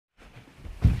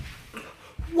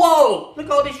Whoa! Look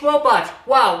at all these robots!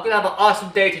 Wow, we're gonna have an awesome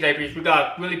day today because we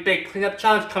got a really big cleanup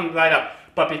challenge coming right up.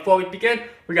 But before we begin,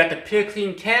 we got the Pure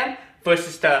Clean Cam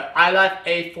versus the iLife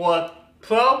A4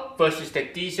 Pro versus the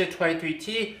dSer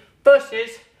 23T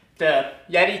versus the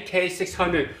Yeedi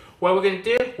K600. What we're gonna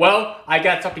do? Well, I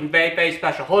got something very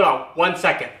special. Hold on 1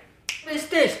 second. What is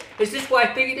this? Is this what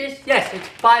I think it is? Yes, it's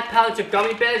 5 pounds of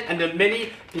gummy bears and they're mini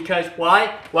because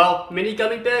why? Well, mini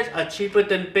gummy bears are cheaper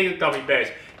than bigger gummy bears.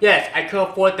 Yes, I could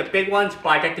afford the big ones, but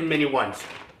I got the mini ones.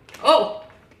 Oh!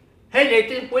 Hey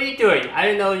Nathan, what are you doing? I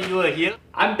didn't know you were here.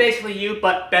 I'm basically you,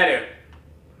 but better.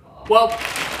 Well,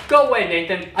 go away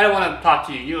Nathan. I don't want to talk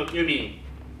to you. You're mean.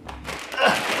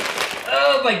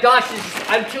 Oh my gosh,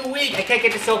 I'm too weak. I can't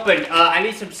get this open. I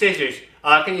need some scissors.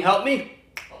 Can you help me?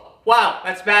 Wow,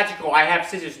 that's magical. I have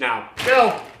scissors now.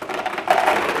 Go!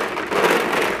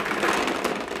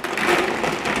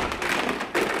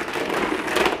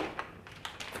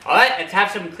 Alright, let's have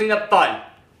some cleanup fun.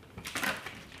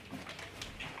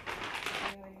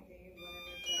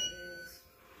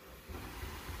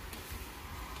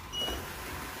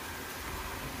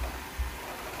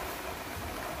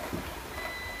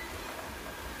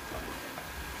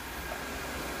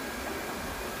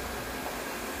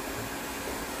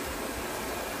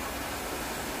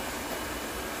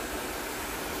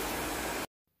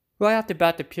 Right off the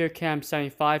bat, the PureCam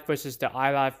 75 versus the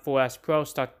iLife 4S Pro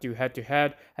start to do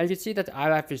head-to-head, and you can see that the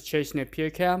iLife is chasing the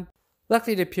PureCam.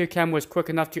 Luckily, the PureCam was quick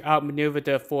enough to outmaneuver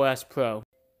the 4S Pro.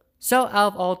 So,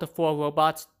 out of all the 4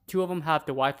 robots, 2 of them have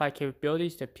the Wi-Fi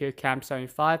capabilities, the PureCam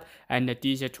 75 and the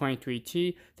dSer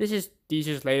 23T. This is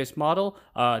dSer's latest model,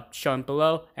 shown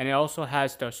below, and it also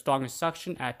has the strongest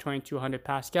suction at 2200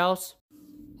 pascals.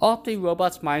 All 3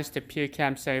 robots minus the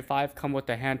PureCam 75 come with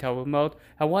a handheld remote,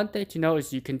 and one thing to note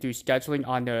is you can do scheduling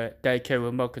on the dedicated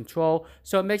remote control,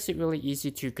 so it makes it really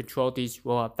easy to control these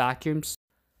robot vacuums.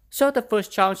 So the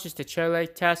first challenge is the chair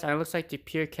leg test, and it looks like the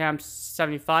PureCam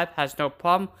 75 has no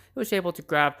problem. It was able to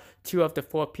grab 2 of the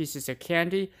 4 pieces of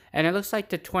candy, and it looks like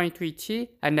the 23T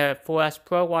and the 4S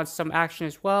Pro wants some action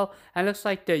as well, and it looks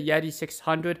like the Yeedi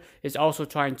 600 is also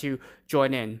trying to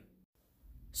join in.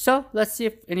 So, let's see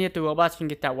if any of the robots can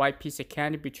get that white piece of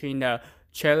candy between the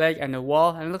chair leg and the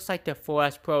wall, and it looks like the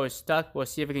 4S Pro is stuck. We'll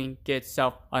see if it can get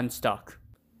itself unstuck.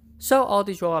 So, all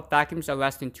these robot vacuums are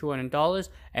less than $200,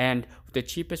 and the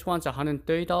cheapest ones are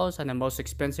 $130, and the most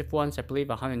expensive ones, I believe,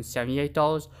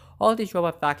 $178. All these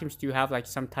robot vacuums do have like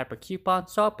some type of coupon,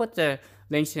 so I'll put the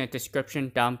links in the description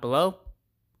down below.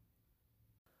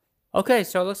 Okay,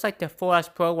 so it looks like the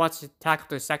 4S Pro wants to tackle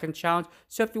the second challenge.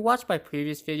 So if you watched my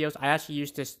previous videos, I actually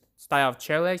used this style of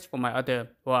chair legs for my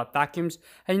other robot vacuums.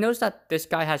 And you notice that this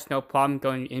guy has no problem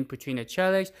going in between the chair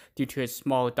legs due to its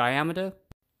smaller diameter.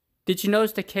 Did you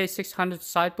notice the K600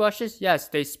 side brushes? Yes,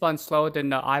 they spun slower than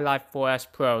the iLife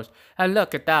 4S Pros. And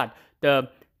look at that, the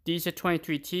dSer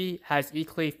 23T has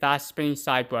equally fast spinning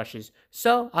side brushes.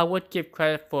 So I would give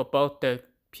credit for both the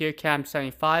PureCam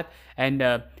 75 and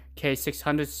the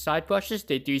K600 side brushes.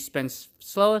 They do spin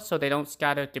slower so they don't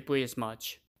scatter debris as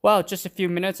much. Wow, just a few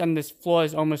minutes and this floor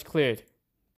is almost cleared.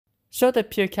 So the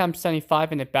PureCam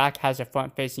 75 in the back has a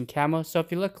front-facing camera, so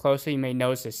if you look closely you may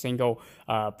notice a single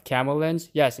camera lens.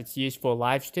 Yes, it's used for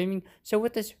live streaming. So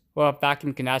with this robot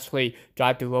vacuum you can actually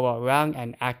drive the robot around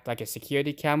and act like a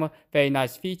security camera. Very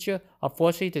nice feature.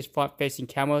 Unfortunately, this front-facing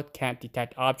camera can't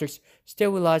detect objects,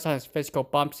 still relies on its physical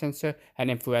bump sensor and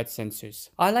infrared sensors.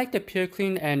 I like the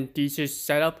PureClean and dSer's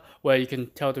setup where you can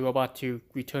tell the robot to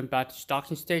return back to the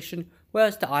docking station,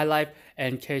 whereas the iLife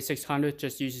and K600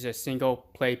 just uses a single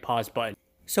play pause button.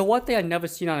 So one thing I've never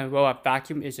seen on a robot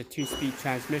vacuum is a 2-speed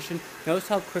transmission. Notice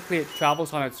how quickly it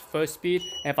travels on its first speed,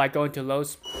 and if I go into low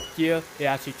gear, it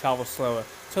actually travels slower.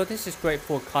 So this is great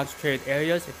for concentrated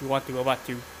areas if you want the robot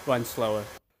to run slower.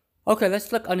 Okay,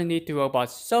 let's look underneath the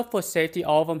robots. So for safety,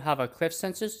 all of them have a cliff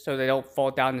sensors so they don't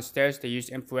fall down the stairs. They use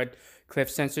infrared cliff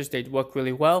sensors. They work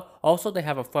really well. Also, they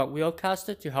have a front wheel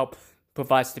caster to help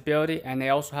provide stability, and they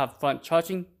also have front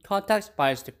charging contacts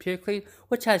minus the PureClean,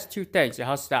 which has 2 things. It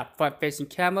has that front-facing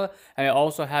camera, and it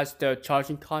also has the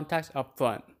charging contacts up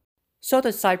front. So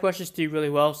the side brushes do really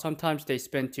well. Sometimes they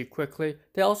spin too quickly.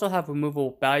 They also have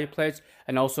removable battery plates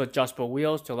and also adjustable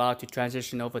wheels to allow it to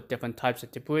transition over different types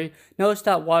of debris. Notice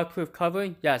that waterproof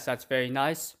covering? Yes, that's very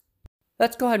nice.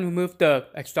 Let's go ahead and remove the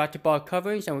extractor bar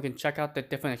coverings and we can check out the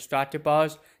different extractor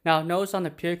bars. Now notice on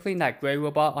the PureClean that gray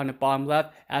robot on the bottom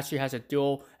left actually has a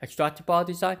dual extractor bar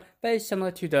design, very similar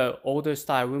to the older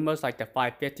style Roombas like the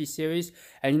 550 series.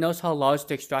 And you notice how large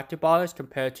the extractor bar is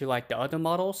compared to like the other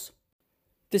models.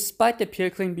 Despite the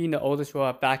PureClean being the oldest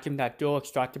robot vacuum, that dual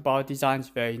extractor bar design is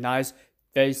very nice.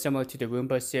 very similar to the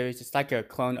Roomba series. It's like a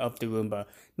clone of the Roomba.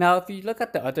 Now, if you look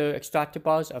at the other extractor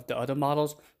bars of the other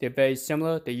models, they're very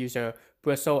similar. They use a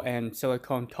bristle and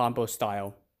silicone combo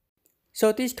style.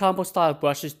 So these combo style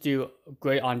brushes do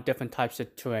great on different types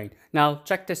of terrain. Now,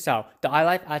 check this out. The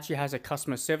iLife actually has a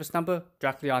customer service number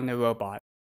directly on the robot.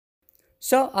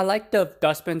 So I like the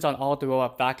dustbins on all the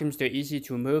robot vacuums. They're easy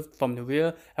to remove from the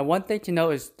rear. And one thing to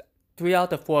know is 3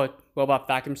 out of 4 robot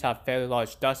vacuums have fairly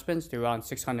large dustbins. They're around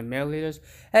 600 milliliters.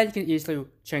 And you can easily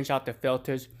change out the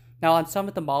filters. Now on some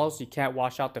of the models, you can't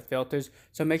wash out the filters.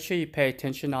 So make sure you pay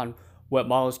attention on what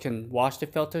models can wash the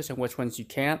filters and which ones you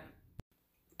can't.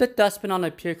 The dustbin on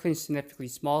the Pure Clean is significantly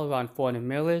smaller, around 400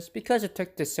 milliliters, because it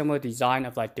took the similar design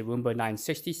of like the Roomba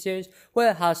 960 series,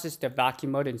 where it houses the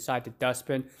vacuum motor inside the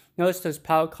dustbin. Notice those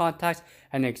power contacts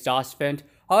and the exhaust vent.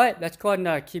 Alright, let's go ahead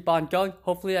and keep on going.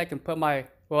 Hopefully I can put my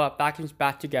robot vacuums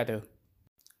back together.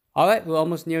 Alright, we're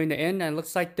almost nearing the end, and it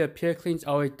looks like the Pure Clean's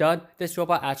already done. This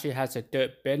robot actually has a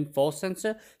dirt bin full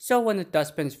sensor, so when the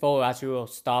dustbin's full, it actually will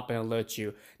stop and alert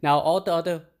you. Now, all the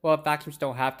other robot vacuums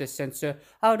don't have this sensor.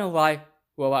 I don't know why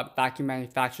robot vacuum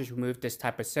manufacturers remove this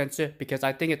type of sensor, because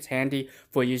I think it's handy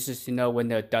for users to know when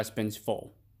their dustbin's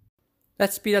full.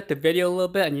 Let's speed up the video a little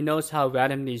bit, and you notice how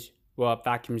random these robot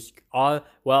vacuums are.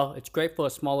 Well, it's great for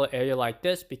a smaller area like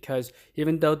this, because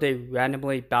even though they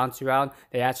randomly bounce around,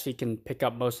 they actually can pick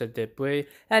up most of the debris.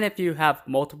 And if you have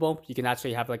multiple, you can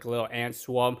actually have like a little ant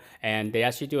swarm, and they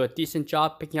actually do a decent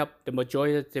job picking up the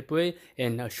majority of the debris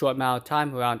in a short amount of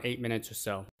time, around 8 minutes or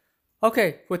so.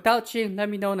 Okay, without cheating, let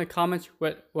me know in the comments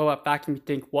what robot vacuum you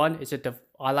think won. Is it the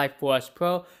iLife 4S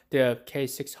Pro, the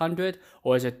K600,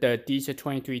 or is it the dSer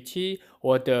 23T,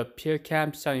 or the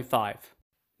PureCam 75?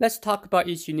 Let's talk about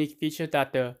each unique feature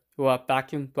that the robot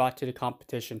vacuum brought to the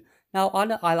competition. Now, on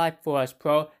the iLife 4S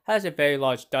Pro has a very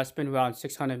large dustbin, around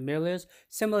 600 milliliters,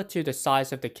 similar to the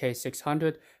size of the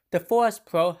K600. The 4S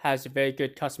Pro has a very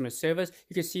good customer service.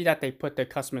 You can see that they put the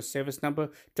customer service number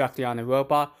directly on the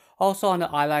robot. Also on the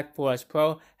iLife 4S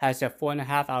Pro has a 4.5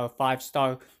 out of 5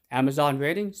 star Amazon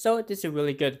rating, so this is a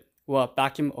really good robot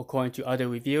vacuum according to other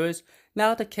reviewers.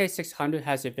 Now the K600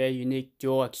 has a very unique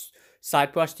dual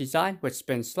side brush design which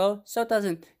spins slow, so it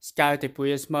doesn't scatter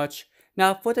debris as much.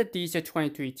 Now for the dSer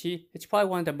 23T, it's probably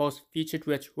one of the most featured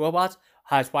rich robots,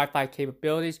 has Wi-Fi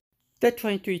capabilities. The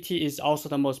 23T is also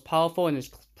the most powerful in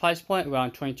its price point,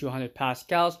 around 2200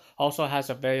 pascals, also has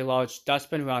a very large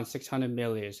dustbin, around 600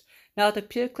 milliliters. Now the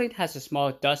Pure Clean has a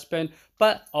smaller dustbin,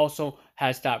 but also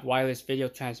has that wireless video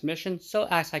transmission, so it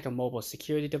acts like a mobile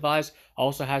security device,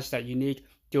 also has that unique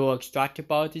dual extractor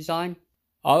bar design.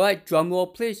 Alright, drum roll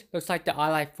please. Looks like the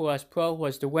iLife 4S Pro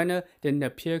was the winner, then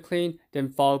the Pure Clean, then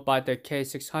followed by the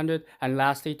K600, and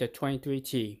lastly the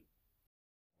 23T.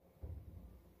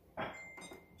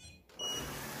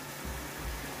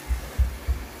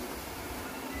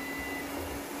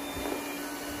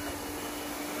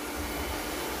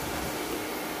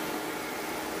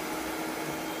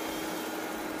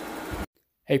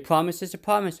 A promise is a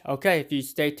promise. Okay, if you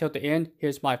stay till the end,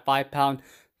 here's my 5-pound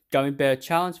gummy bear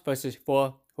challenge versus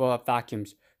 4 robot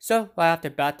vacuums. So right after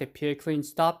bat, the Pure Clean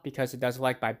stopped because it doesn't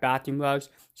like my bathroom rugs.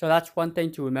 So that's one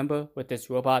thing to remember with this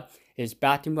robot, is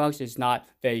bathroom rugs is not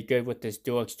very good with this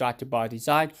dual extractor bar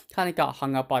design. Kind of got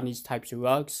hung up on these types of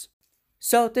rugs.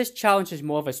 So this challenge is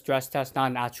more of a stress test, not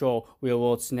an actual real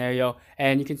world scenario.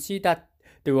 And you can see that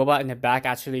the robot in the back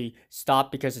actually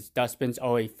stopped because its dustbin's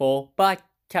already full, but I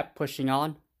kept pushing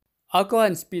on. I'll go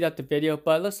ahead and speed up the video,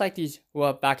 but it looks like these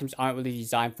robot vacuums aren't really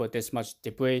designed for this much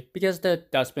debris because the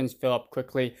dustbins fill up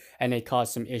quickly and they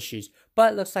cause some issues.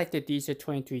 But it looks like the dSer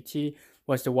 23T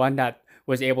was the one that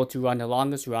was able to run the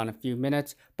longest, around a few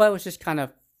minutes, but it was just kind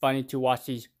of funny to watch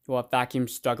these robot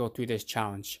vacuums struggle through this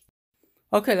challenge.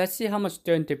 Okay, let's see how much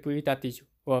dirt and debris that these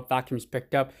robot vacuums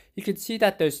picked up. You can see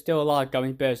that there's still a lot of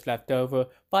gummy bears left over.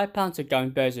 5 pounds of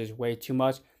gummy bears is way too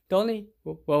much. The only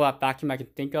robot vacuum I can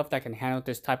think of that can handle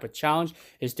this type of challenge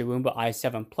is the Roomba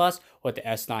i7 Plus or the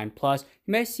S9 Plus.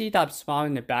 You may see that I'm smiling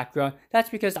in the background. That's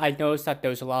because I noticed that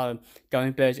there's a lot of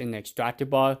gummy bears in the extractor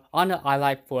bar. On the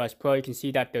iLife 4S Pro, you can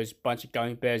see that there's a bunch of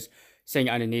gummy bears sitting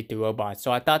underneath the robot.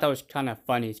 So I thought that was kind of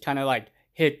funny. It's kind of like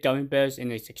hit gummy bears in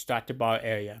this extractor bar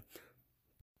area.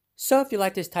 So if you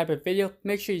like this type of video,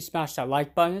 make sure you smash that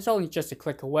like button. It's only just a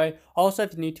click away. Also,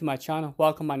 if you're new to my channel,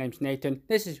 welcome. My name's Nathan.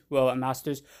 This is Robot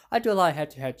Masters. I do a lot of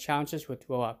head-to-head challenges with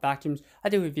robot vacuums. I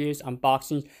do reviews,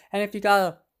 unboxings, and if you got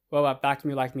a robot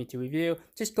vacuum you'd like me to review,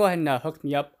 just go ahead and hook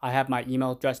me up. I have my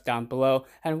email address down below.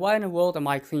 And why in the world am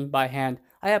I cleaning by hand?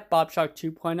 I have Bob Shark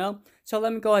 2.0, so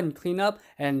let me go ahead and clean up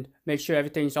and make sure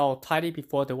everything's all tidy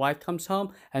before the wife comes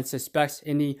home and suspects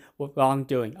any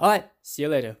wrongdoing. Alright, see you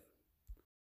later.